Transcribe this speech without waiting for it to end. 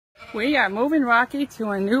We are moving Rocky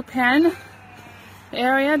to a new pen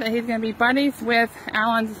area that he's going to be buddies with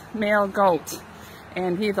Alan's male goat.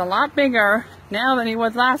 And he's a lot bigger now than he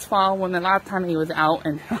was last fall when the last time he was out.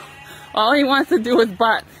 And all he wants to do is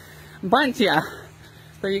bunt ya.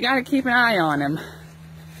 So you got to keep an eye on him.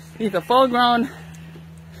 He's a full-grown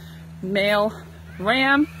male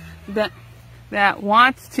ram that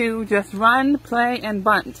wants to just run, play, and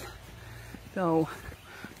bunt. So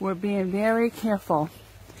we're being very careful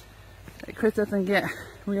that Chris doesn't get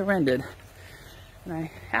rear-ended. And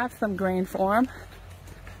I have some grain for him.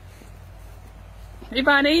 Hey,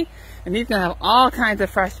 buddy! And he's going to have all kinds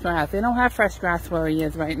of fresh grass. They don't have fresh grass where he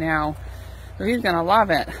is right now. So he's going to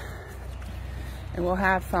love it. And we'll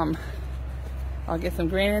have some, I'll get some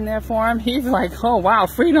grain in there for him. He's like, oh wow,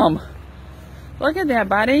 freedom. Look at that,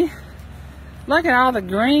 buddy. Look at all the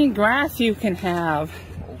green grass you can have.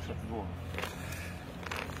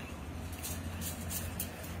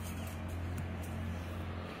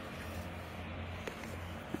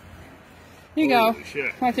 Here you go.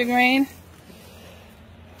 Want your grain?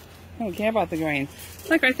 I don't care about the grain.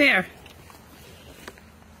 Look right there.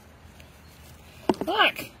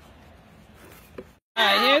 Look.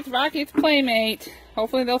 Alright, here's Rocky's playmate.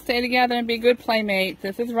 Hopefully they'll stay together and be good playmates.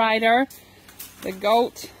 This is Ryder, the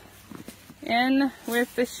goat, in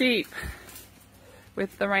with the sheep,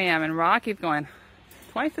 with the ram. And Rocky's going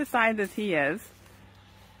twice the size as he is.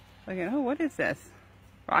 Look at, oh, what is this?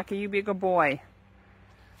 Rocky, you be a good boy.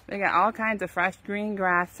 They got all kinds of fresh green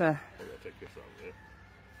grass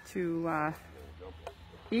to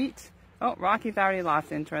eat. Oh, Rocky's already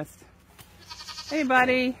lost interest. Hey,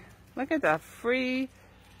 buddy. Look at the free,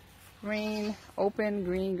 green, open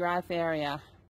green grass area.